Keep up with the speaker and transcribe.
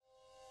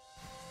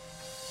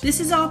This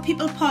is Our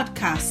People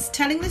podcast,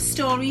 telling the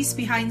stories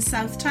behind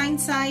South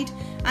Tyneside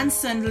and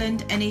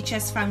Sunderland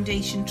NHS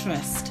Foundation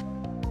Trust.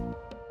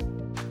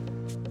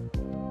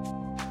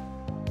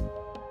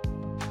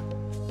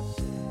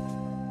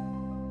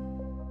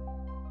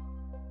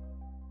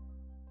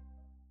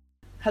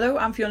 Hello,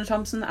 I'm Fiona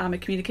Thompson. I'm a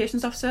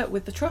Communications Officer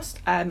with the Trust,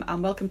 and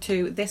welcome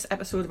to this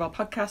episode of our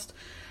podcast,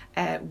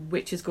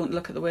 which is going to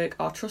look at the work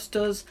our Trust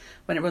does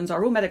when it runs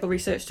our own medical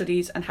research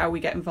studies and how we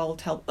get involved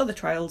to help other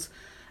trials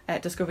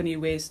discover new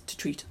ways to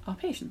treat our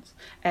patients.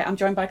 I'm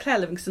joined by Claire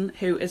Livingstone,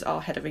 who is our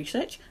Head of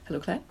Research.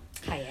 Hello, Claire.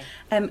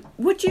 Hiya.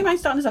 Would you mind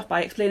starting us off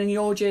by explaining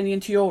your journey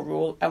into your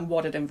role and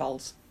what it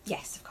involves?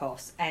 Yes, of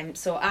course.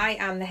 So I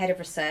am the Head of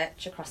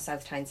Research across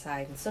South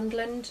Tyneside and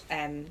Sunderland,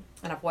 and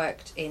I've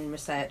worked in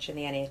research in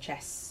the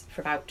NHS for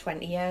about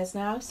 20 years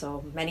now,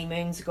 so many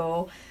moons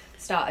ago.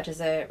 Started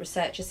as a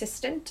research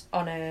assistant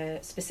on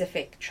a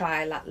specific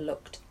trial that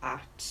looked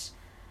at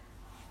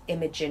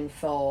imaging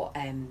for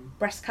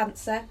breast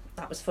cancer.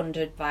 That was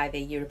funded by the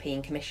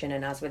European Commission,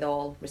 and as with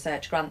all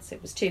research grants,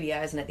 it was 2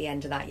 years, and at the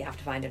end of that you have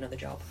to find another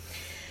job.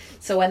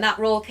 So when that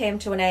role came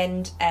to an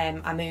end,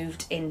 I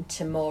moved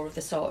into more of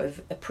the sort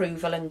of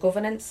approval and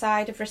governance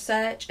side of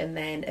research, and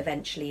then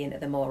eventually into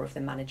the more of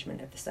the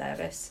management of the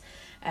service.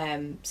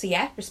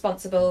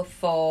 Responsible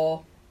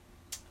for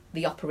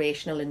the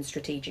operational and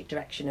strategic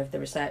direction of the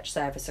research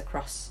service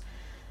across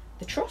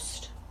the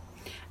Trust.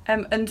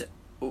 And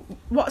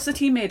what's the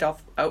team made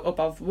up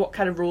of? What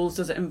kind of roles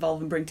does it involve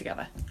and bring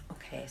together?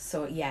 Okay,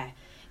 so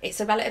it's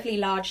a relatively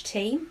large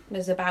team.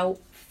 There's about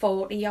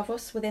 40 of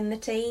us within the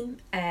team.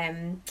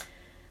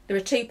 There are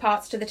two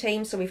parts to the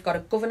team. So we've got a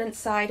governance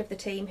side of the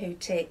team who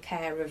take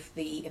care of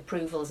the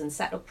approvals and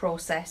setup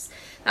process.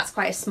 That's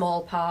quite a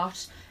small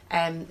part.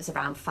 There's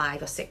around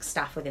 5 or 6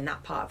 staff within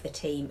that part of the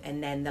team.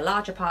 And then the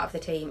larger part of the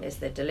team is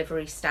the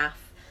delivery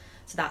staff.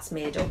 So that's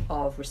made up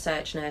of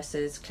research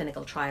nurses,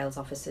 clinical trials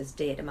officers,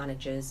 data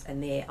managers,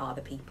 and they are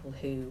the people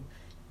who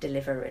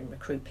deliver and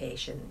recruit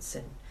patients.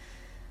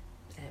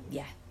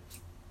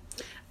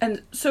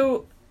 And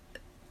so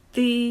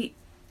the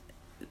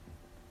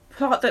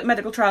part that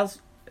medical trials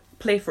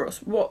play for us,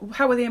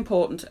 how are they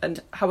important,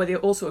 and how are they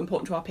also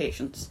important to our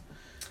patients?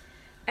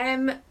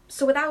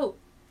 So without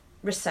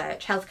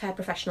research, healthcare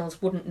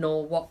professionals wouldn't know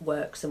what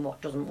works and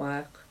what doesn't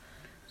work.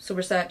 So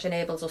research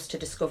enables us to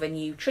discover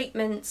new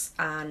treatments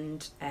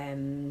and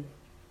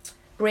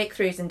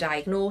breakthroughs in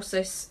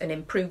diagnosis, and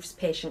improves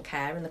patient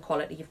care, and the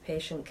quality of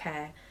patient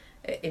care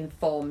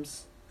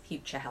informs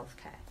future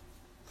healthcare.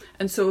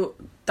 And so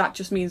that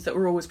just means that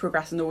we're always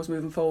progressing, always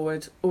moving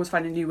forward, always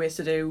finding new ways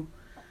to do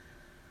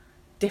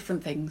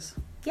different things.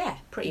 Yeah,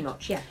 pretty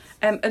much, yeah.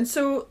 And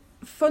so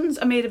funds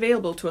are made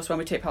available to us when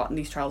we take part in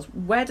these trials.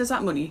 Where does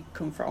that money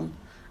come from,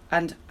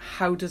 and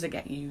how does it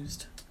get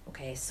used?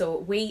 Okay, so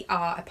we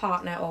are a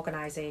partner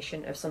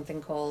organisation of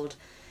something called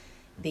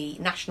the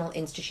National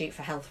Institute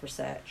for Health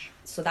Research.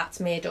 So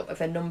that's made up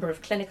of a number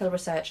of clinical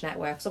research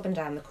networks up and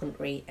down the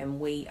country, and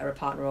we are a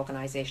partner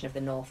organisation of the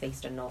North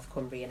East and North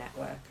Cumbria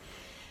network.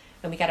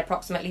 And we get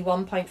approximately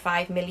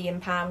 £1.5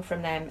 million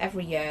from them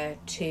every year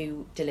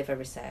to deliver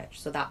research.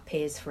 So that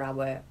pays for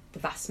the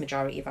vast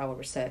majority of our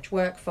research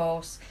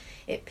workforce.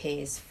 It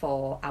pays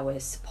for our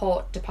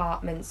support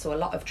departments. So a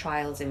lot of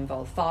trials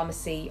involve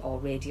pharmacy or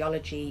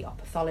radiology or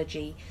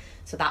pathology.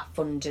 So that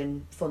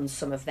funding funds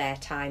some of their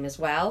time as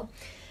well.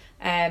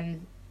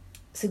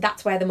 So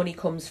that's where the money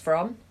comes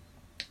from.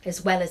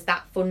 As well as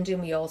that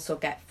funding, we also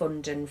get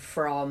funding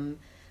from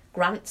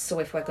grants. So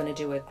if we're going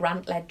to do a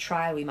grant-led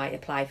trial, we might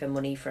apply for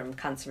money from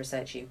Cancer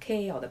Research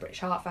UK or the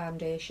British Heart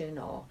Foundation,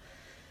 or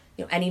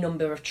any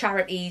number of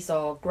charities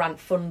or grant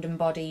funding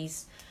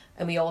bodies.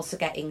 And we also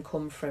get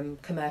income from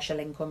commercial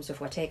income. So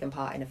if we're taking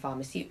part in a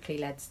pharmaceutically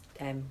led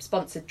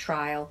sponsored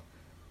trial,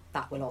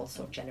 that will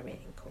also generate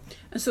income.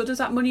 And so does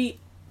that money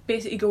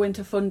basically go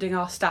into funding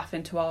our staff,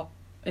 into our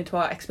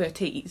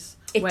expertise?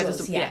 It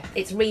does, yeah.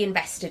 It's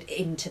reinvested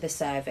into the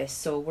service.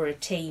 So we're a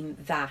team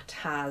that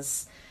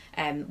has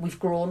we've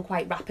grown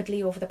quite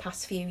rapidly over the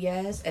past few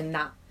years, and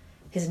that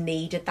has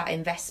needed that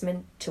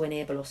investment to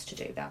enable us to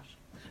do that.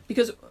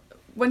 Because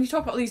when you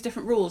talk about all these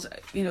different roles,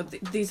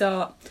 these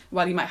are,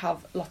 well, you might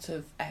have lots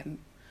of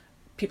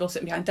people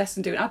sitting behind desks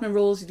and doing admin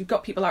roles. You've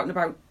got people out and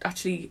about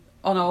actually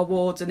on our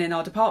wards and in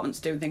our departments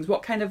doing things.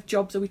 What kind of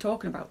jobs are we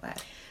talking about there?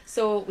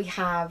 So we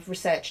have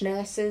research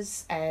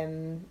nurses,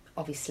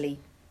 obviously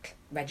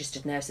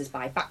registered nurses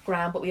by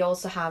background, but we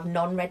also have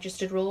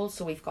non-registered roles.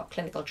 So we've got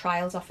clinical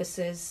trials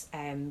officers,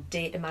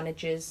 data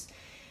managers.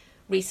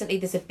 Recently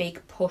there's a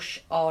big push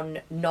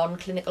on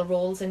non-clinical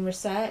roles in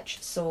research.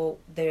 So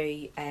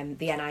the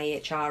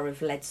NIHR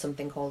have led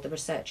something called the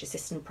Research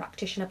Assistant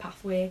Practitioner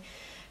Pathway,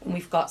 and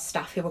we've got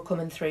staff who are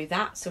coming through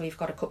that. So we've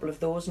got a couple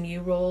of those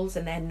new roles,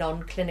 and they're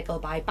non-clinical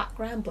by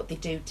background, but they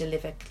do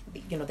deliver,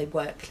 they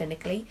work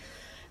clinically.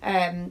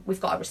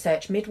 We've got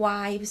research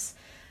midwives,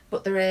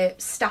 but there are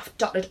staff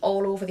dotted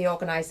all over the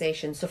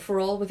organisation. So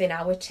for all within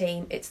our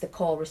team, it's the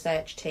core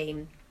research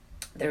team.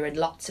 There are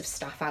lots of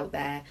staff out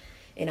there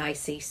in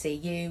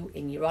ICCU,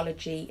 in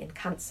urology, in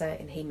cancer,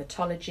 in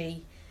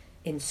haematology,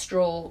 in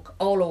stroke,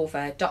 all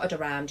over, dotted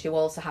around, who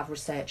also have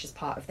research as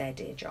part of their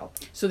day job.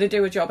 So they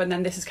do a job and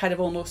then this is kind of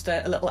almost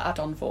a little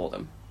add-on for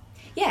them?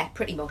 Yeah,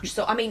 pretty much.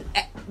 So, I mean,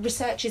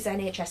 research is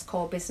NHS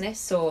core business,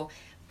 so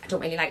I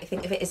don't really like to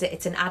think of it as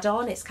it's an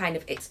add-on.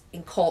 It's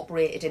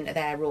incorporated into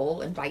their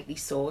role, and rightly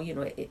so,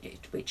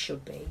 it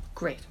should be.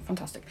 Great,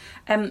 fantastic.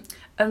 And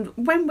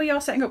when we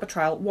are setting up a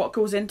trial, what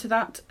goes into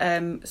that?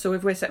 So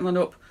if we're setting one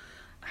up,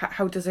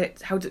 where does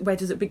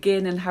it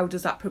begin and how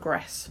does that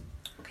progress?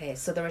 Okay,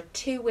 so there are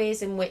two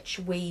ways in which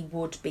we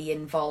would be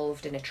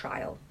involved in a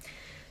trial.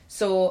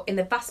 So in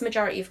the vast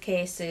majority of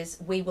cases,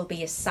 we will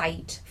be a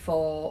site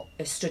for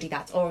a study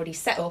that's already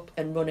set up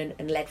and running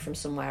and led from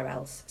somewhere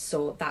else.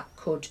 So that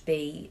could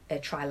be a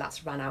trial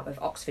that's run out of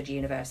Oxford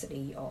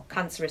University or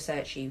Cancer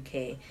Research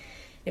UK.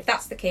 If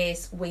that's the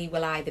case, we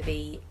will either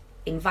be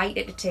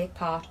invited to take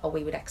part or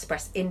we would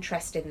express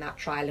interest in that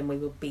trial and we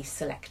will be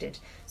selected.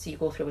 So you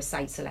go through a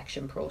site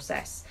selection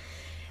process.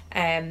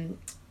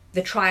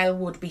 The trial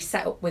would be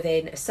set up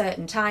within a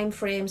certain time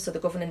frame, so the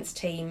governance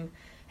team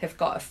have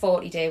got a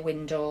 40-day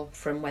window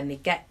from when they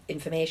get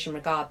information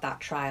regarding that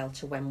trial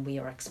to when we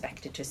are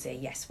expected to say,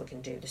 yes, we can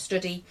do the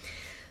study.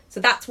 So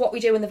that's what we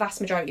do in the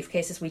vast majority of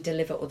cases. We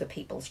deliver other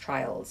people's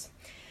trials.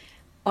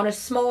 On a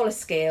smaller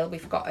scale,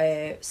 we've got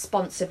a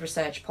sponsored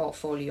research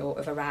portfolio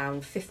of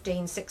around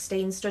 15,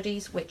 16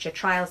 studies, which are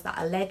trials that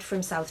are led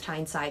from South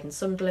Tyneside and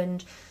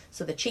Sunderland.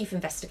 So the chief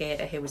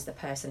investigator, who was the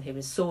person who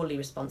was solely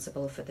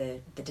responsible for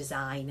the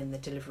design and the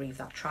delivery of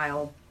that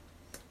trial,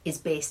 is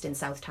based in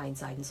South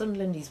Tyneside and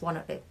Sunderland.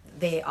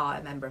 They are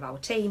a member of our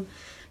team,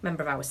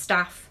 member of our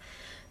staff.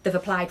 They've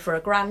applied for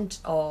a grant,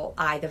 or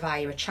either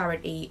via a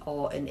charity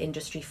or an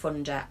industry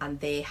funder,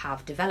 and they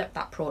have developed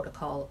that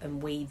protocol,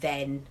 and we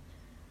then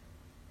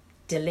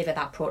deliver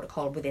that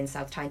protocol within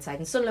South Tyneside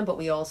and Sunderland, but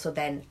we also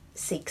then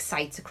seek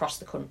sites across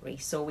the country.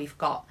 So we've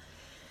got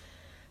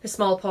a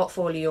small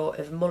portfolio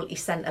of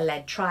multi-centre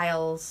led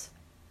trials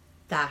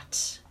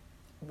that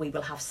we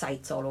will have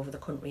sites all over the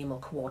country and we'll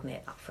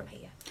coordinate that from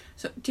here.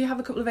 So do you have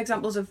a couple of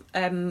examples of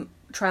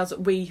trials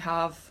that we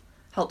have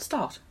helped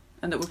start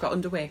and that we've got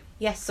underway?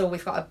 Yes, so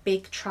we've got a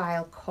big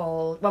trial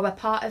we're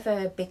part of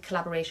a big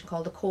collaboration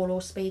called the Colo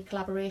Speed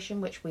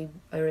collaboration, which we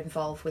are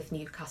involved with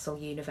Newcastle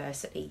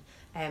University.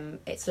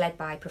 It's led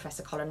by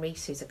Professor Colin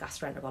Rees, who's a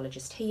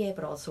gastroenterologist here,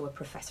 but also a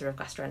professor of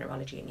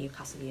gastroenterology at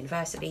Newcastle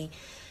University.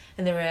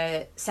 And there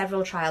are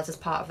several trials as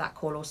part of that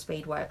Colo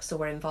Speed work. So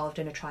we're involved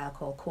in a trial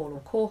called Colo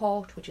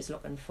Cohort, which is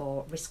looking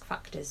for risk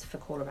factors for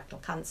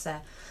colorectal cancer.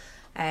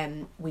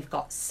 We've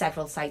got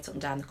several sites up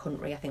and down the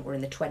country. I think we're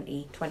in the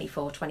 20,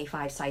 24,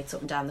 25 sites up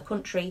and down the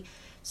country.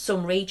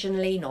 Some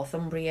regionally,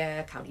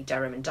 Northumbria, County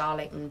Durham and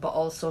Darlington, but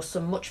also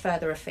some much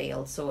further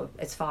afield. So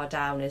as far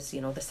down as,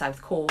 the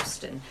South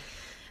Coast, and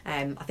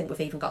I think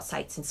we've even got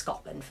sites in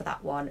Scotland for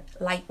that one.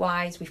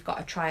 Likewise, we've got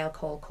a trial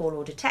called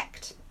Colo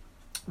Detect,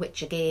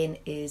 which again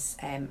is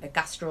a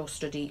gastro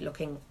study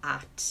looking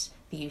at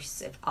the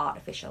use of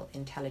artificial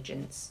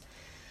intelligence.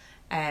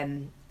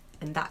 And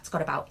that's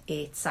got about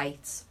 8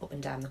 sites up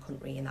and down the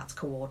country, and that's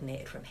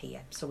coordinated from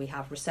here. So we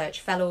have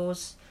research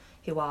fellows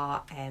who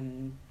are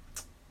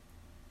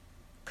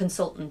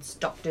consultants,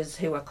 doctors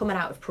who are coming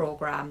out of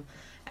programme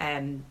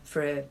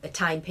for a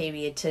time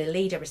period to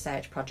lead a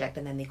research project,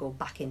 and then they go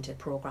back into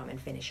programme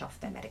and finish off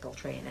their medical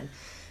training.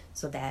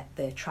 So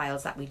the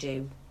trials that we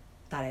do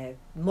that are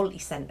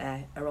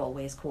multi-centre are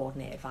always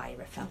coordinated via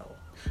a fellow.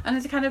 And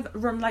is it kind of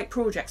run like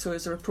projects, or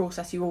is there a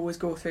process you always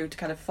go through to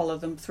kind of follow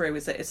them through?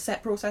 Is it a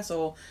set process,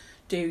 or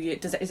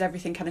is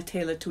everything kind of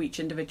tailored to each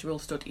individual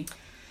study?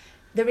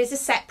 There is a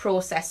set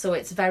process, so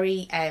it's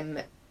very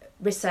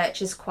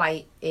research is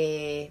quite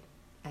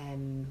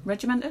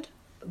regimented.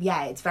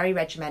 Yeah, it's very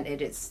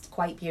regimented. It's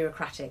quite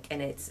bureaucratic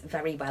and it's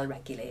very well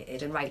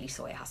regulated, and rightly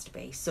so. It has to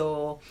be.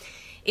 So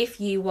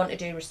if you want to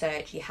do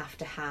research, you have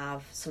to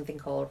have something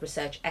called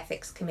Research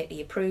Ethics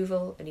Committee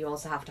approval, and you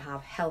also have to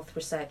have Health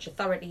Research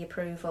Authority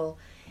approval.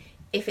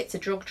 If it's a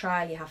drug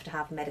trial, you have to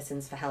have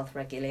Medicines for Health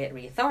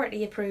Regulatory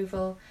Authority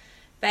approval,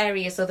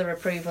 various other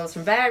approvals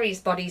from various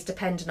bodies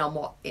depending on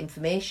what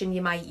information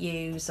you might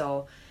use,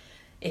 or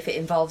if it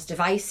involves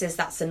devices,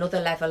 that's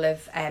another level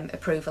of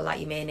approval that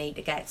you may need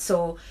to get.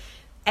 So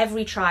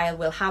every trial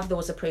will have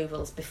those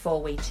approvals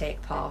before we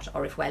take part,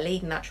 or if we're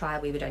leading that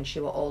trial, we would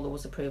ensure all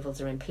those approvals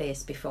are in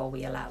place before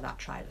we allow that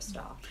trial to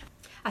start.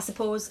 I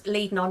suppose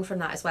leading on from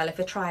that as well, if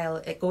a trial,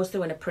 it goes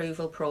through an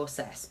approval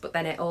process, but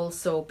then it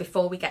also,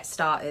 before we get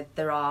started,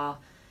 there are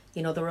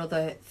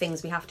other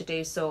things we have to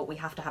do. So we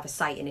have to have a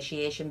site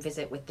initiation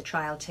visit with the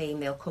trial team.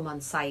 They'll come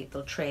on site,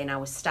 they'll train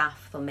our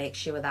staff, they'll make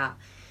sure that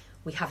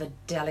we have a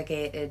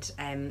delegated,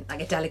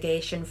 a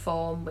delegation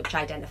form which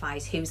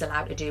identifies who's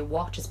allowed to do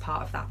what as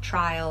part of that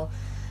trial.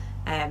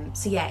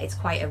 So yeah, it's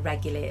quite a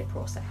regulated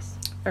process.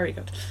 Very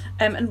good.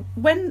 And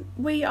when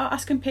we are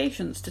asking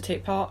patients to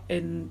take part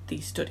in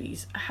these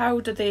studies,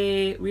 how do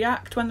they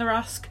react when they're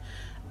asked,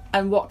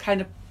 and what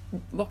kind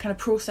of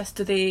process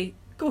do they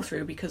go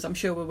through? Because I'm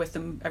sure we're with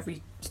them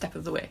every step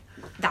of the way.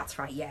 That's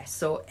right, yes.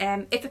 So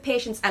if a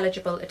patient's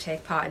eligible to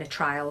take part in a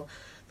trial,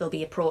 they'll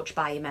be approached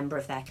by a member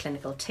of their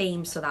clinical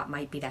team, so that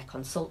might be their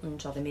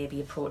consultant, or they may be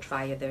approached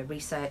via the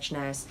research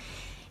nurse.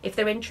 If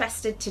they're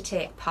interested to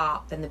take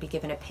part, then they'll be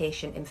given a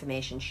patient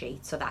information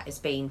sheet. So that has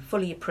been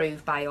fully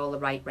approved by all the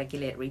right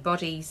regulatory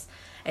bodies.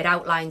 It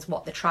outlines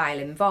what the trial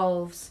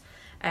involves,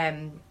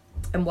 and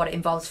what it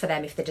involves for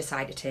them if they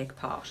decide to take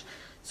part.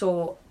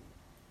 So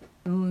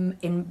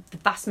in the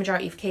vast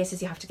majority of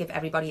cases, you have to give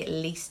everybody at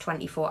least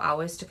 24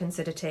 hours to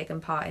consider taking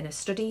part in a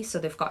study. So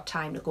they've got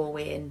time to go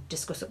away and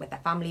discuss it with their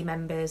family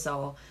members,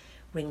 or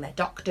ring their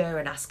doctor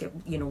and ask it,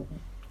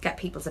 get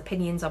people's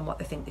opinions on what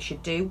they think they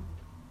should do.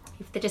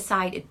 If they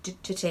decided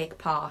to take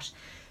part,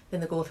 then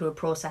they go through a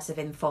process of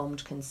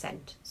informed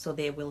consent. So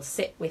they will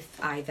sit with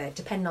either,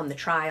 depending on the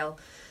trial,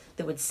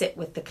 they would sit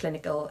with the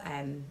clinical,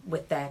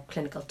 with their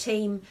clinical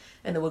team,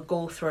 and they would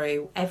go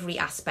through every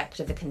aspect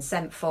of the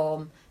consent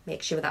form,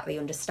 make sure that they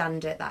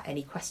understand it, that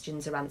any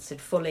questions are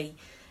answered fully.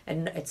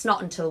 And it's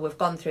not until we've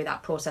gone through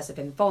that process of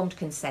informed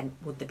consent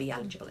would they be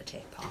eligible to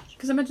take part.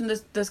 Because I imagine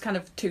there's kind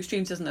of two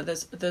streams, isn't there?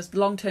 There's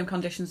long-term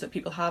conditions that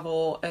people have,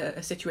 or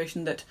a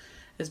situation that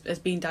has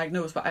been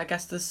diagnosed, but I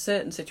guess there's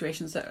certain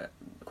situations that are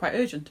quite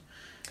urgent.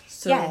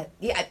 So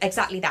Yeah,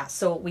 exactly that.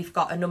 So we've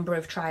got a number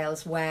of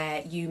trials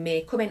where you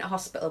may come into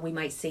hospital, we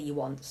might see you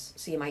once.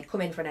 So you might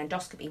come in for an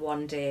endoscopy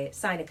one day,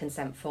 sign a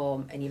consent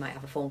form, and you might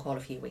have a phone call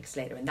a few weeks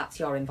later, and that's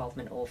your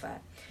involvement over.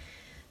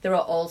 There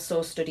are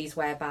also studies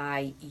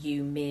whereby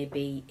you may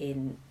be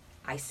in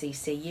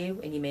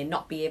ICCU and you may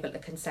not be able to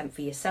consent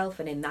for yourself,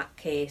 and in that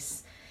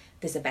case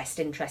there's a best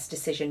interest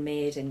decision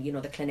made, and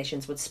the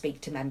clinicians would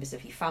speak to members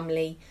of your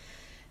family.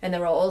 And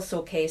there are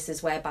also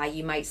cases whereby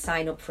you might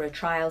sign up for a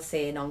trial,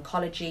 say in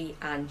oncology,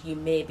 and you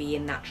may be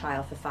in that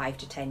trial for 5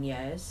 to 10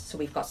 years. So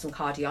we've got some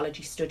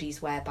cardiology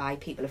studies whereby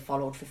people are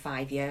followed for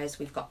 5 years.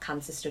 We've got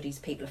cancer studies,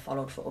 people are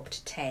followed for up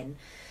to 10.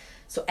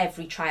 So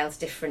every trial's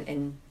different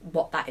in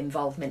what that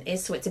involvement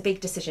is. So it's a big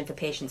decision for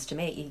patients to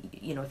make.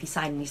 If you're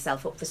signing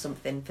yourself up for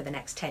something for the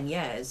next 10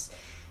 years,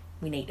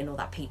 we need to know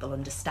that people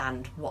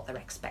understand what's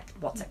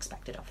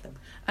expected of them.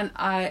 And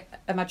I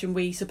imagine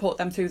we support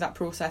them through that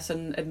process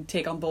and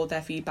take on board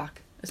their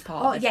feedback as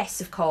part of it. Yes,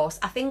 of course.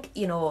 I think,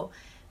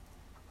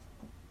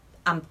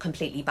 I'm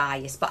completely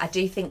biased, but I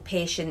do think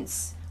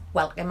patients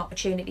welcome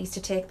opportunities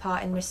to take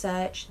part in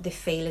research. They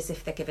feel as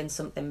if they're given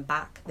something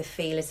back. They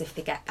feel as if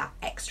they get that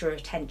extra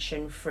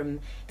attention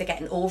they're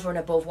getting over and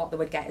above what they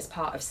would get as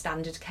part of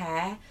standard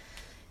care.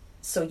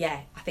 So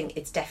yeah, I think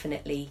it's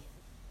definitely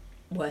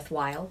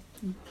worthwhile.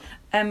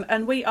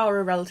 And we are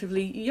a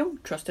relatively young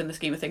trust in the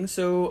scheme of things.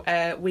 So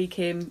we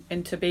came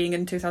into being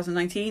in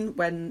 2019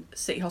 when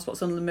City Hospital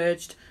Sunderland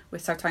merged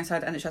with South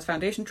Tyneside NHS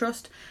Foundation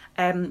Trust.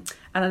 And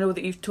I know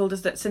that you've told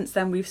us that since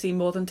then we've seen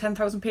more than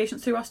 10,000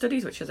 patients through our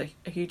studies, which is a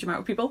huge amount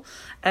of people.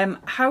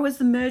 How has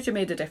the merger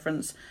made a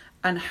difference?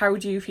 And how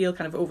do you feel,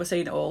 kind of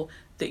overseeing it all,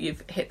 that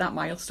you've hit that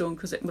milestone?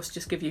 Because it must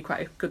just give you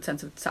quite a good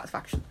sense of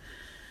satisfaction.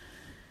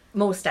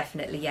 Most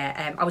definitely,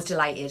 yeah. I was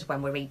delighted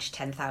when we reached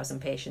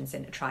 10,000 patients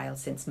in a trial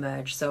since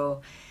merge.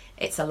 So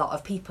it's a lot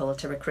of people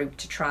to recruit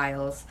to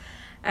trials.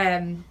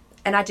 And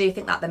I do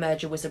think that the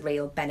merger was a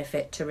real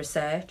benefit to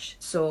research.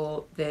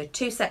 So the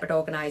two separate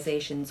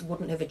organisations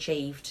wouldn't have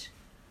achieved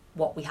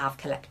what we have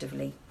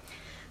collectively.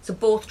 So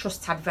both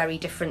trusts had very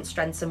different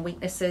strengths and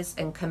weaknesses,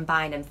 and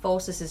combining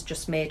forces has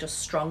just made us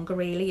stronger,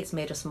 really. It's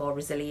made us more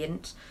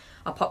resilient.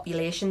 Our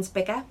population's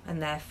bigger, and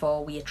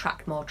therefore we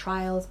attract more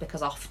trials,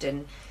 because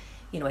often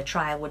a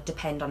trial would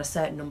depend on a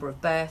certain number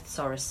of births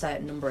or a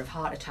certain number of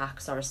heart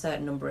attacks or a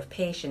certain number of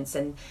patients,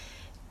 and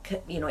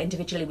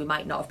individually we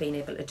might not have been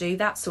able to do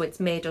that. So it's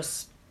made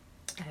us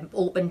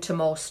open to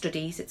more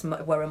studies.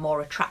 We're a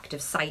more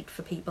attractive site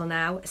for people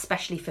now,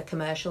 especially for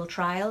commercial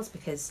trials,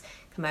 because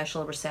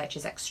commercial research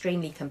is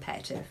extremely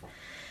competitive.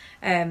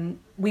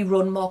 We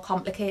run more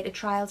complicated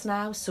trials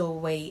now, so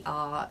we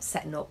are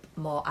setting up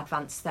more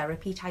advanced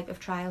therapy type of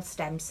trials,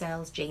 stem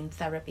cells, gene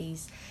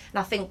therapies, and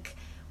I think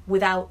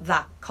without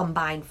that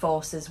combined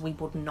forces, we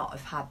would not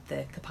have had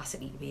the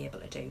capacity to be able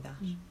to do that.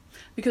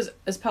 Because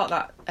as part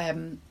of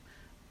that,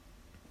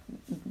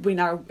 we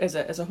now, as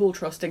a whole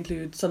trust,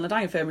 include Sunderland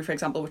Eye Infirmary, for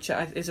example, which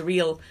is a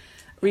real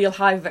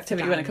hive of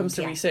activity when it comes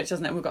to research,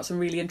 isn't it? And we've got some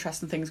really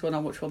interesting things going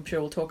on, which I'm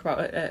sure we'll talk about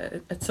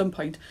at some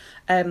point.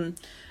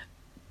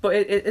 But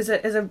as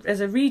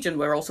a region,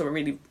 we're also a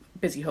really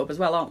busy hub as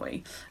well, aren't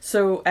we?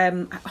 So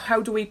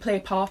how do we play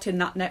a part in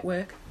that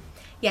network?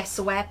 Yes,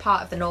 so we're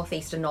part of the North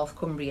East and North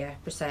Cumbria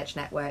Research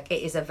Network.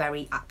 It is a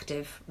very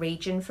active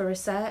region for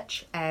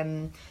research.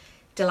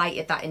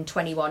 Delighted that in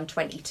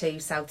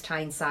 21-22 South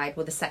Tyneside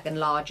were the second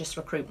largest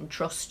recruiting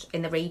trust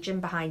in the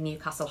region, behind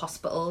Newcastle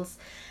Hospitals,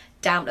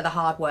 down to the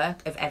hard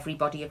work of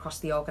everybody across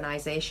the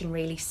organisation,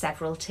 really.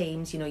 Several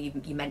teams,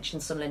 you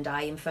mentioned Sunderland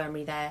Eye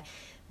Infirmary there.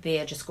 They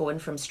are just going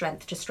from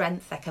strength to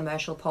strength. Their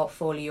commercial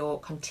portfolio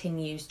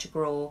continues to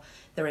grow.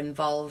 They're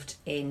involved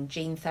in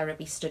gene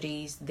therapy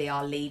studies. They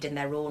are leading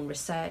their own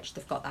research.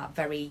 They've got that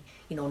very,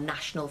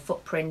 national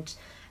footprint.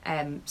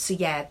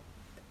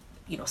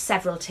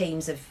 Several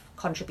teams have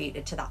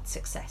contributed to that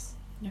success.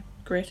 Yeah,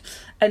 great.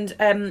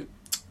 And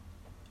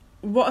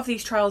what have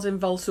these trials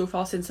involved so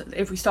far since,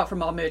 if we start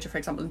from our merger, for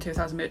example, in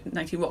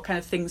 2019, what kind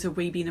of things have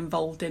we been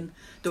involved in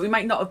that we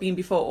might not have been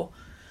before?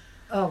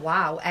 Oh,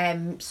 wow.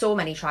 So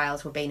many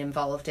trials we've been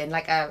involved in.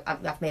 Like,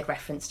 I've made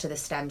reference to the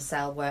stem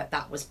cell work.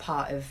 That was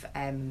part of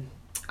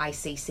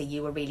ICC.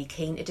 You were really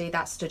keen to do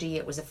that study.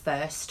 It was a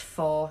first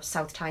for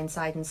South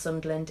Tyneside and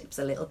Sunderland. It was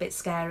a little bit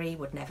scary.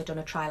 We'd never done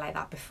a trial like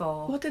that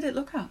before. What did it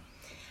look at?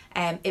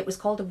 It was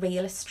called a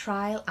realist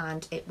trial,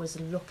 and it was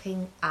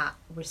looking at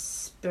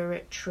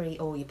respiratory...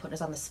 Oh, you're putting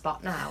us on the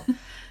spot now.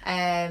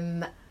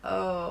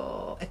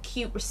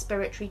 Acute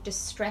respiratory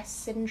distress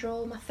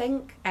syndrome, I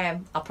think.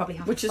 I'll probably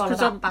have to follow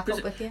that back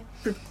up with you.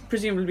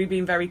 Presumably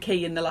been very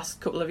key in the last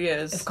couple of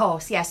years. Of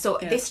course, yeah. So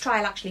this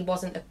trial actually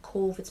wasn't a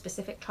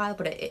COVID-specific trial,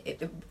 but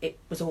it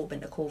was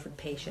open to COVID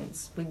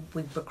patients. We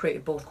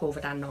recruited both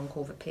COVID and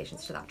non-COVID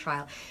patients to that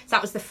trial. So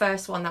that was the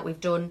first one that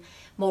we've done.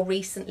 More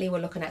recently, we're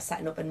looking at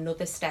setting up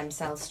another stem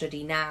cell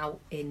study now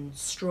in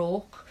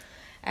stroke,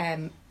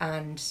 and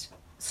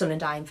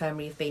Sunderland Eye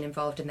Infirmary have been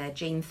involved in their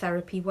gene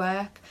therapy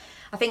work.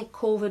 I think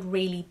COVID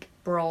really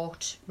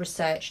brought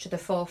research to the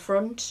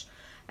forefront.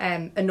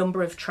 A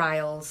number of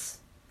trials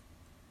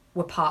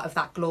were part of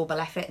that global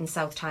effort, and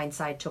South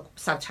Tyneside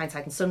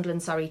and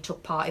Sunderland,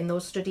 took part in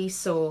those studies.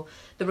 So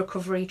the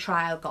recovery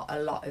trial got a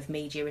lot of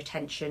media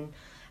attention.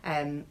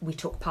 We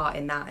took part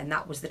in that, and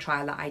that was the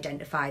trial that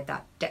identified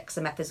that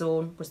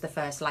dexamethasone was the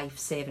first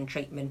life-saving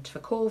treatment for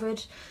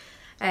COVID.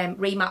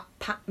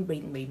 CAP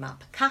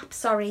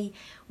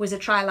was a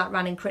trial that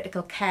ran in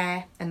critical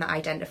care and that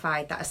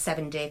identified that a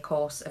 7-day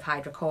course of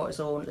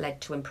hydrocortisone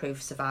led to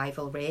improved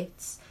survival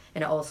rates.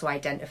 And it also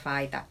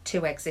identified that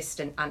 2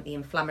 existing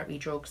anti-inflammatory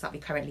drugs that we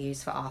currently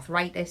use for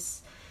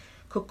arthritis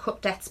could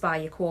cut deaths by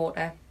a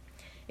quarter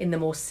in the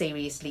most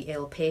seriously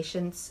ill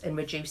patients and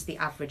reduce the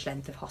average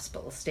length of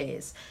hospital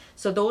stays.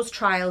 So those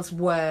trials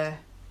were...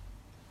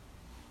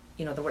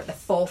 they were at the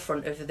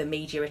forefront of the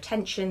media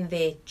attention.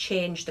 They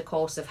changed the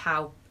course of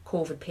how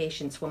COVID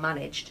patients were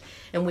managed,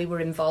 and we were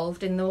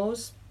involved in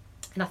those.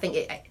 And I think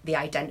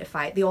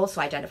they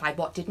also identified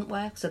what didn't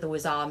work. So there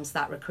was arms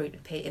that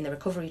recruited in the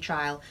recovery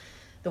trial.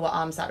 There were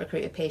arms that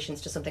recruited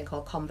patients to something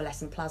called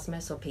convalescent plasma,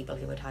 so people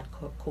who had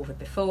COVID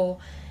before,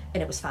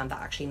 and it was found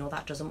that actually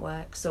that doesn't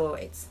work. So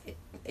it's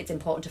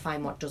important to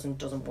find what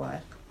doesn't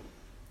work.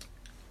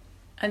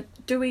 And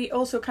do we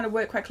also kind of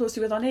work quite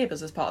closely with our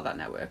neighbours as part of that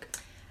network?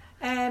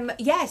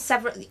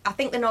 Several. I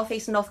think the North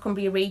East and North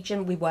Cumbria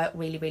region, we work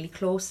really, really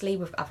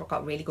closely. I've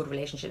got really good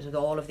relationships with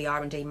all of the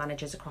R&D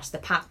managers across the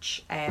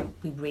patch.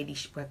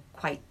 We're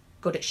quite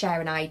good at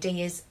sharing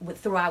ideas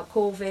throughout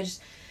COVID.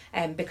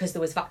 Because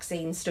there was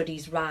vaccine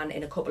studies ran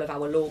in a couple of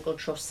our local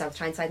trusts, South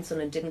Tyneside and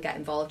Sunderland didn't get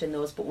involved in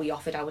those, but we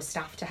offered our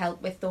staff to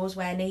help with those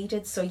where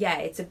needed. So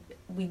yeah,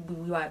 we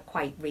work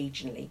quite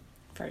regionally.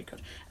 Very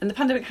good. And the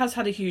pandemic has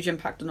had a huge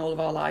impact on all of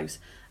our lives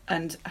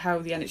and how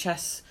the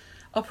NHS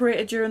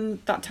operated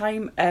during that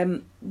time.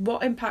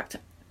 What impact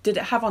did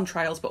it have on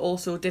trials, but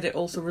also did it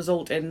also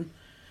result in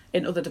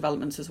other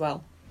developments as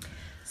well?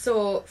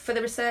 So for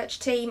the research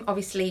team,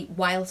 obviously,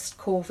 whilst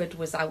COVID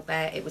was out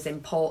there, it was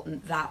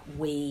important that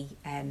we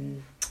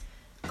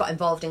got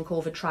involved in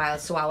COVID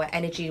trials. So our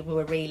energy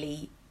were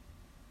really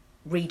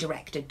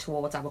redirected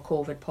towards our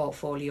COVID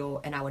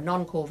portfolio and our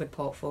non-COVID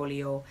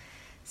portfolio.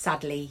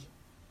 Sadly,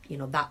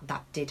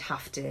 that did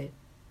have to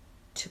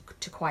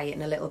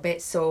quieten a little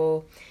bit.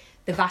 So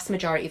the vast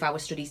majority of our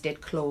studies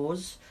did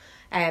close.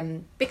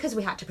 Because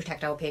we had to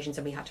protect our patients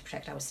and we had to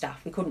protect our staff.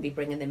 We couldn't be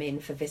bringing them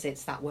in for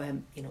visits that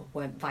weren't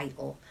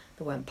vital.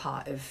 They weren't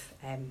part of.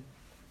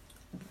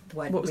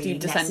 What was really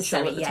deemed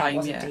essential at the time? It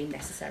wasn't deemed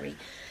necessary.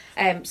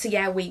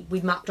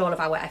 We mapped all of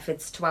our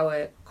efforts to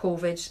our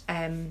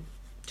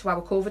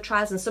COVID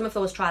trials, and some of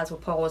those trials were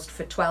paused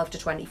for 12 to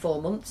 24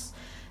 months.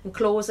 And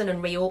closing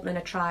and reopening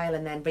a trial,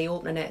 and then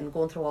reopening it and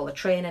going through all the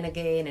training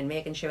again and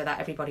making sure that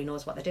everybody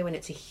knows what they're doing.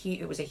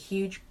 It was a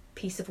huge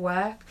piece of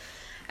work.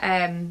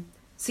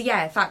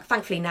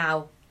 Thankfully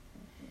now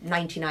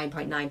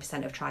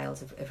 99.9% of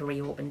trials have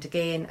reopened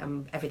again,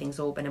 and everything's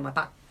open and we're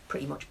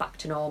pretty much back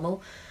to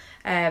normal.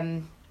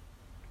 But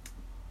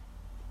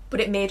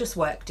it made us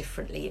work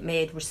differently. It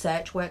made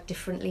research work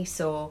differently.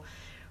 So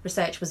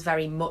research was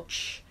very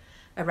much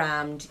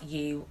around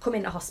you come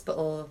into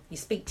hospital, you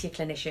speak to your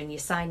clinician, you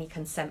sign your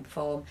consent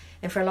form,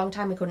 and for a long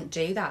time we couldn't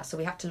do that. So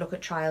we had to look at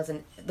trials,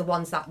 and the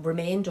ones that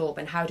remained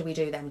open, how do we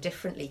do them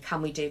differently?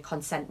 Can we do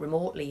consent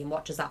remotely, and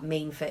what does that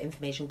mean for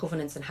information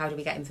governance, and how do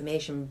we get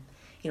information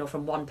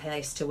from one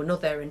place to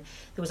another? And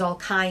there was all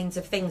kinds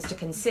of things to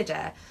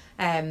consider,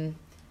 and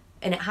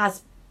it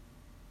has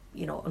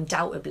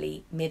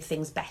undoubtedly made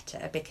things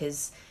better,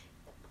 because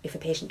if a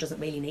patient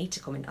doesn't really need to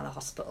come into the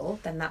hospital,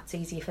 then that's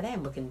easier for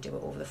them. We can do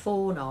it over the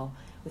phone, or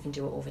we can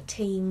do it over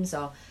Teams,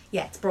 or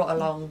it's brought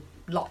along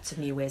lots of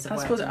new ways of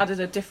working. I suppose it added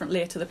a different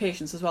layer to the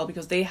patients as well,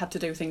 because they had to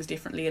do things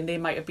differently, and they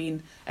might have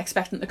been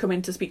expecting to come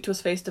in to speak to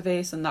us face to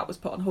face, and that was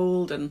put on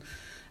hold. And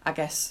I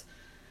guess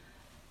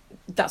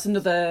that's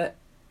another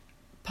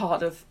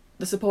part of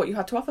the support you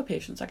had to offer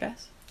patients, I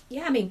guess.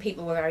 Yeah, I mean,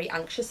 people were very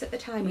anxious at the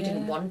time. We Yeah.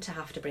 didn't want to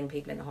have to bring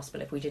people into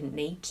hospital if we didn't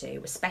need to,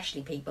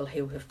 especially people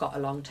who have got a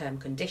long-term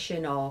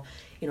condition, or,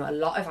 you know, a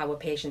lot of our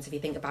patients, if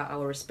you think about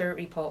our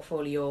respiratory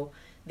portfolio,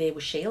 they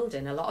were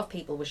shielding. A lot of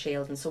people were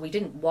shielding, so we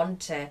didn't want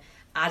to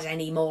add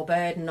any more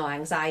burden or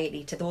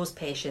anxiety to those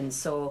patients.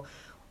 So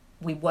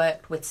we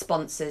worked with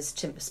sponsors.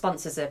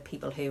 Sponsors are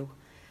people who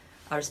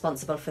are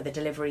responsible for the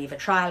delivery of a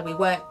trial. We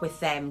worked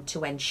with them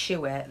to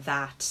ensure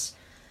that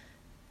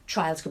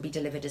trials could be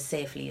delivered as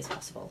safely as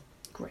possible.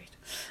 Great.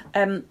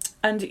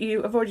 And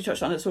you have already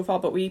touched on it so far,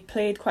 but we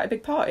played quite a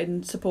big part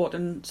in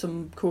supporting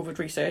some COVID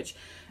research.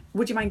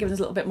 Would you mind giving us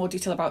a little bit more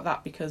detail about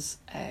that? Because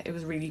it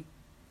was a really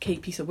key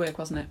piece of work,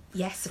 wasn't it?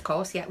 Yes, of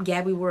course.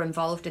 Yeah, we were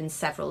involved in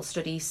several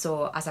studies.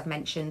 So, as I've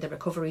mentioned, the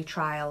recovery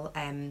trial,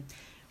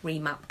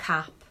 Remap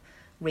Cap,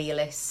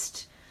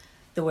 Realist.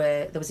 There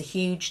was a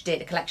huge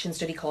data collection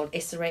study called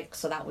ISERIC.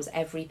 So that was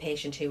every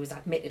patient who was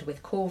admitted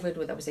with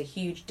COVID. There was a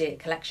huge data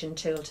collection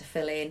tool to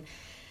fill in.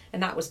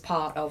 And that was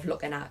part of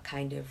looking at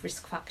kind of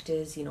risk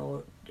factors, you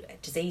know,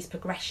 disease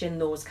progression,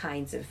 those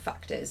kinds of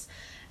factors.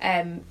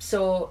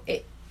 So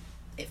it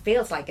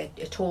feels like a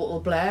total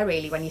blur,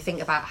 really, when you think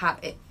about how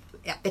it,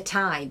 at the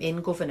time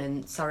in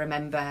governance. I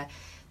remember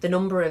there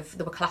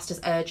were classed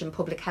as urgent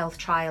public health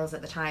trials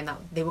at the time, that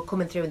they were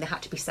coming through and they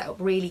had to be set up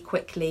really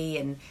quickly,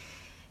 and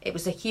it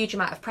was a huge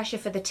amount of pressure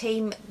for the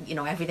team. You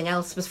know, everything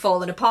else was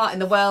falling apart in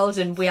the world,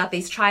 and we had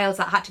these trials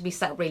that had to be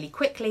set up really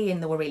quickly,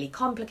 and they were really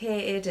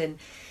complicated, and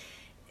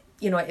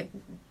you know, it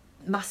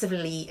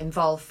massively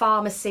involved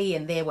pharmacy,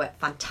 and they were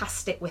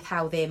fantastic with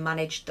how they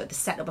managed the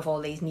setup of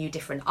all these new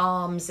different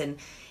arms, and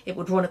it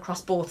would run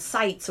across both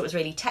sites, so it was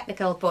really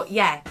technical. But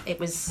yeah, it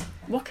was.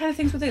 What kind of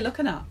things were they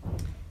looking at?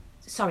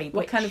 Sorry,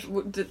 what kind of?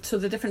 So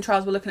the different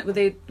trials were looking at, were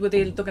they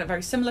looking at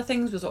very similar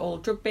things? Was it all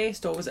drug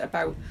based, or was it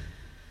about?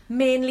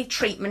 Mainly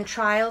treatment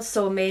trials,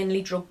 so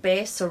mainly drug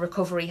based. So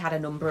recovery had a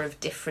number of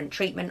different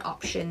treatment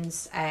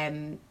options.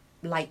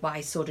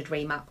 Likewise, so did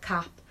Remap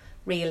Cap.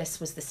 Realist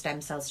was the stem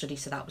cell study,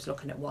 so that was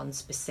looking at one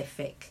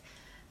specific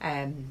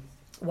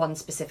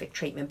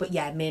treatment. But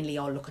yeah, mainly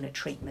all looking at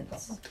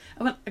treatments.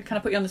 I want to kind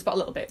of put you on the spot a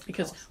little bit,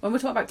 because when we're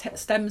talking about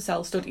stem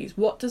cell studies,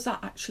 what does that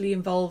actually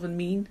involve and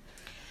mean?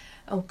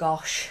 Oh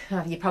gosh,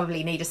 you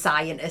probably need a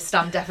scientist.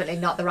 I'm definitely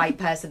not the right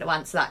person to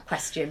answer that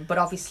question. But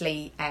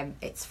obviously,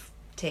 it's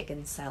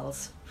taking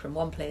cells from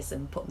one place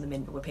and putting them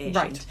into a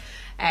patient.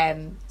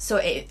 Right. So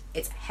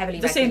it's heavily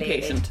the regulated. Same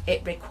patient.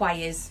 It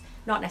requires.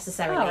 Not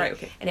necessarily, right,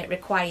 okay. And it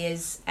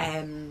requires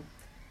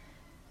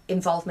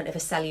involvement of a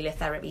cellular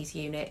therapies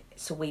unit.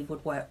 So we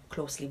would work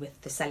closely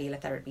with the cellular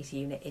therapies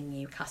unit in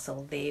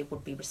Newcastle. They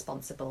would be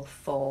responsible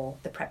for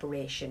the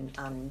preparation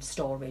and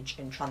storage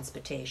and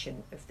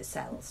transportation of the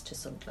cells to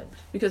Sunderland.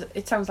 Because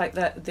it sounds like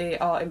that they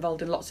are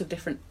involved in lots of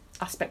different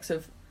aspects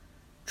of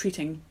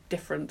treating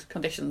different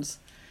conditions.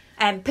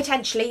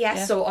 Potentially, yes.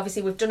 Yeah. So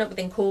obviously we've done it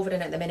within COVID,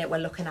 and at the minute we're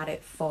looking at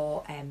it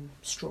for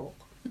stroke.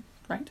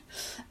 Right.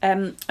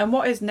 And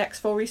what is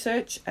next for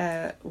research?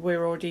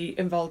 We're already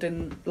involved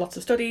in lots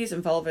of studies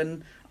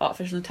involving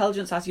artificial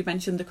intelligence, as you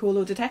mentioned, the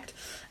Colo Detect.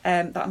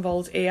 That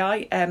involves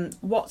AI.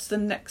 What is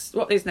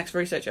next for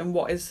research, and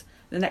what is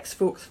the next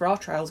focus for our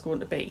trials going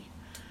to be?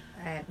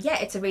 Yeah,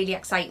 it's a really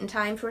exciting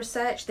time for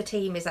research. The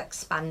team is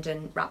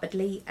expanding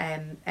rapidly,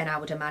 and I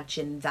would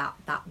imagine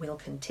that will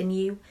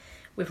continue.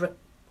 We've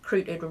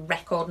recruited a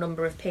record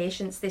number of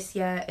patients this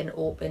year and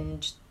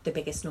opened the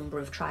biggest number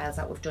of trials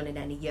that we've done in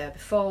any year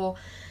before.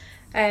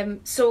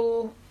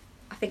 So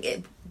I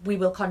think we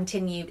will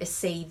continue to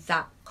see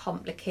that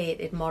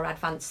complicated, more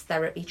advanced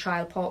therapy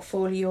trial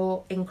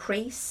portfolio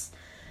increase.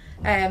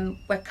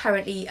 We're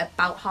currently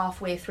about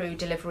halfway through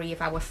delivery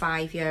of our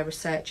 5-year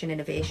research and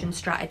innovation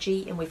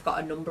strategy, and we've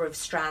got a number of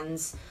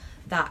strands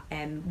that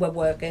we're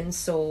working.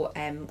 So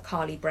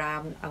Carly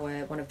Brown,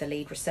 one of the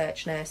lead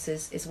research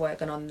nurses, is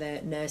working on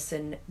the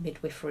nursing,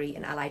 midwifery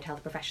and allied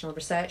health professional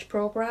research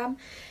programme,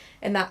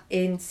 and that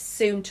is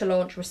soon to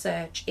launch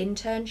research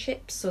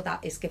internships. So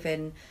that is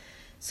giving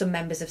some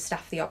members of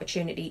staff the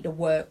opportunity to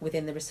work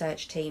within the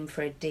research team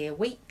for a day a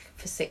week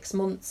for 6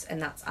 months,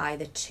 and that's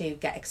either to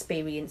get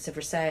experience of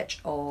research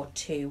or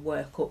to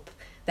work up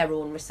their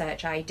own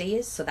research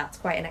ideas. So that's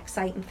quite an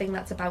exciting thing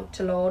that's about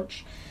to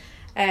launch.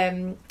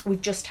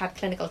 We've just had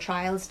Clinical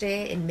Trials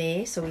Day in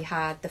May, so we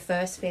had the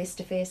first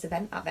face-to-face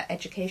event at the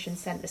Education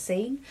Centre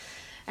scene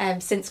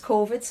since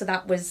COVID, so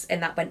that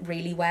went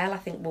really well. I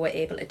think we were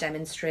able to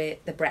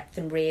demonstrate the breadth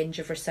and range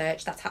of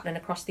research that's happening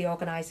across the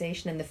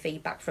organisation, and the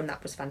feedback from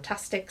that was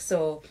fantastic.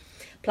 So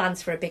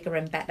plans for a bigger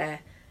and better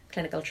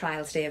Clinical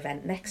Trials Day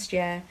event next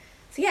year.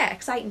 So yeah,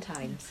 exciting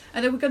times.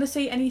 And are we going to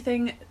see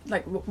anything,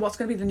 like what's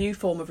going to be the new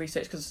form of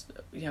research? Because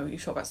you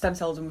talk about stem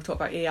cells and we've talked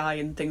about AI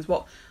and things.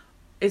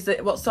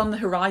 What's on the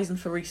horizon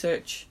for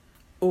research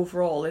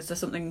overall? Is there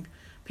something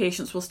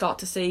patients will start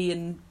to see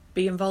and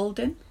be involved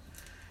in?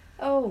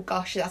 Oh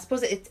gosh, I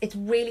suppose it's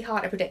really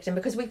hard to predict, and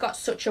because we've got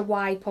such a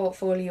wide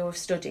portfolio of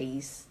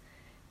studies,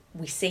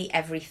 we see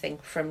everything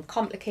from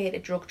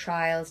complicated drug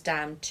trials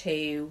down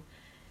to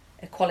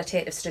a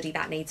qualitative study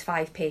that needs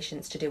 5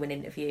 patients to do an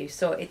interview.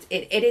 So it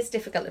is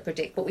difficult to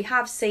predict, but we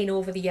have seen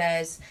over the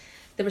years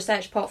the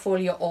research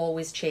portfolio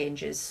always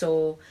changes.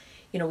 So,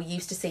 you know, we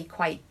used to see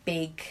quite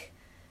big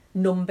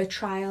number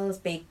trials,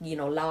 big, you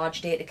know,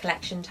 large data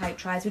collection type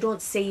trials. We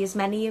don't see as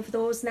many of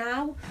those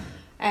now.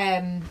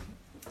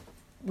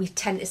 We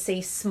tend to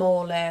see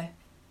smaller,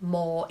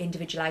 more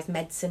individualised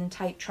medicine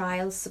type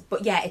trials.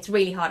 But yeah, it's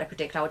really hard to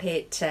predict.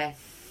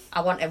 I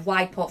want a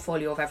wide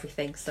portfolio of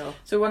everything. So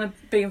we want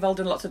to be involved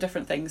in lots of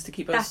different things to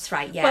keep us that's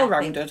right, yeah,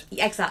 well-rounded.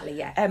 Exactly,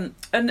 yeah.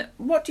 And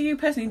what do you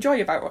personally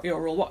enjoy about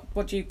your role?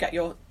 What do you get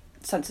your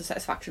sense of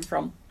satisfaction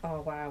from?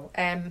 Oh, wow.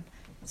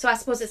 So I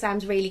suppose it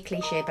sounds really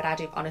cliche, but I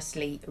do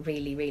honestly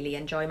really, really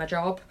enjoy my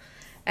job.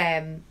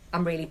 I'm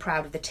really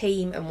proud of the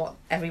team and what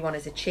everyone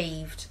has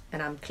achieved,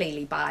 and I'm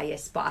clearly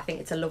biased, but I think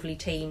it's a lovely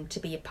team to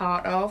be a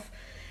part of.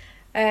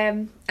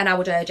 And I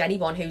would urge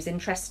anyone who's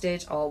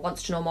interested or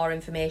wants to know more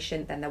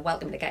information, then they're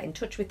welcome to get in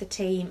touch with the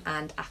team,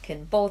 and I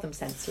can bore them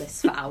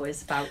senseless for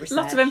hours about research.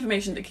 Lots of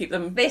information to keep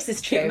them. This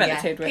is true.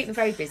 Keep them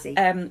very busy.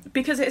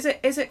 Because is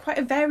it quite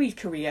a varied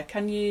career?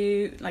 Can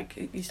you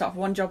you start with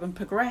one job and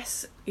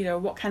progress? You know,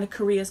 what kind of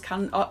careers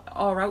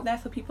are out there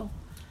for people?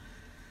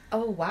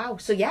 Oh, wow.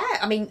 So, yeah,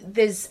 I mean,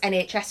 there's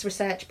NHS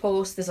research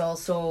posts. There's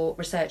also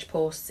research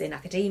posts in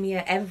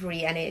academia.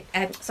 Every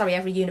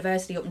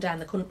university up and down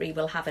the country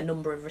will have a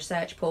number of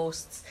research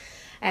posts.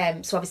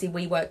 So, obviously,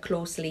 we work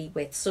closely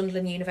with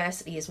Sunderland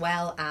University as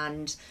well,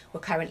 and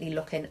we're currently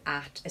looking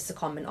at a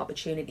secondment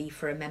opportunity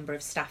for a member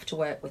of staff to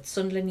work with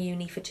Sunderland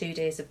Uni for 2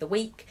 days of the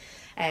week,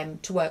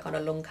 to work on a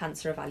lung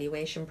cancer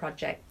evaluation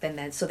project.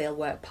 So they'll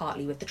work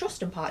partly with the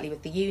trust and partly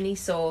with the uni.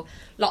 So,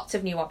 lots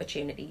of new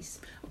opportunities.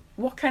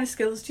 What kind of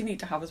skills do you need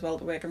to have as well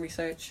to work in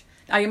research?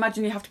 I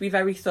imagine you have to be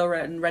very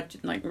thorough and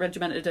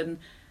regimented and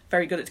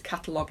very good at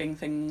cataloguing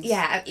things.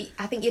 Yeah,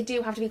 I think you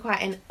do have to be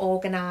quite an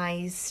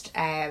organised...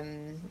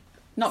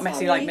 not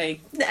messy like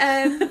me.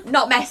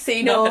 Not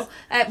messy, no.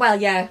 Well,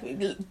 yeah,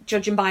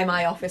 judging by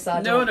my office,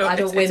 I don't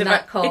win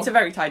that call. It's a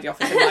very tidy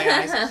office in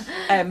my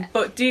eyes.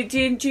 But do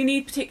you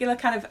need particular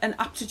kind of an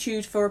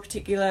aptitude for a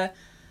particular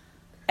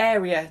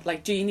area?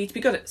 Like, do you need to be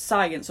good at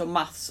science or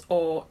maths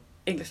or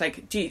English?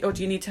 Do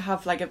you need to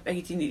have do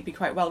you need to be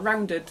quite well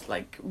rounded?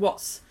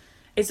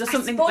 Is there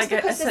something I suppose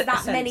because there's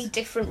that many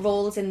different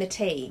roles in the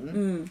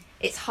team,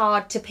 it's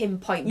hard to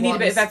pinpoint one. You need a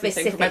bit of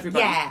everything specific, from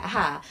everybody.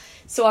 Yeah,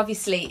 So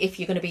obviously, if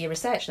you're going to be a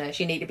research nurse,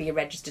 you need to be a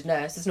registered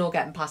nurse. There's no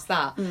getting past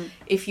that.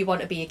 If you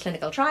want to be a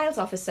clinical trials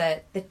officer,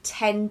 they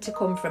tend to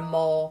come from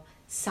more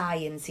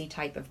sciencey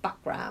type of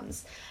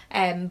backgrounds.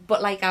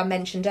 But like I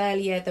mentioned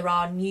earlier, there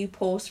are new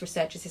posts,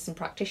 research assistant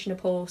practitioner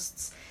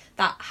posts,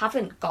 that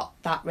haven't got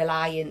that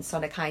reliance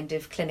on a kind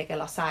of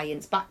clinical or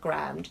science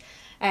background.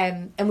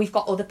 And we've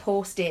got other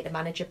posts, data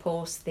manager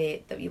posts,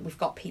 we've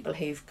got people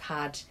who've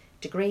had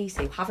degrees,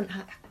 who haven't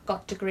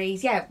got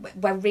degrees. Yeah,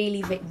 we're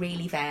really,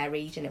 really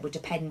varied, and it would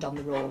depend on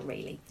the role,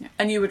 really. Yeah.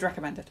 And you would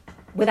recommend it?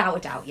 Without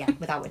a doubt, yeah,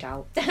 without a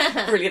doubt.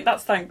 Brilliant,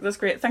 that's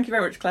great. Thank you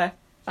very much, Claire.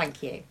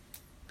 Thank you.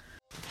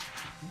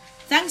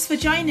 Thanks for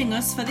joining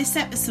us for this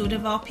episode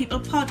of our People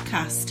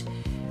podcast.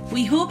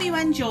 We hope you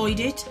enjoyed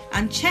it,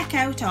 and check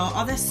out our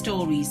other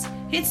stories.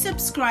 Hit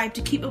subscribe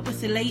to keep up with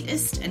the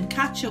latest and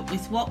catch up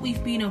with what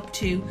we've been up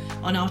to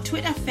on our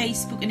Twitter,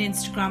 Facebook and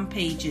Instagram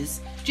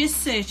pages.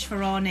 Just search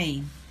for our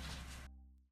name.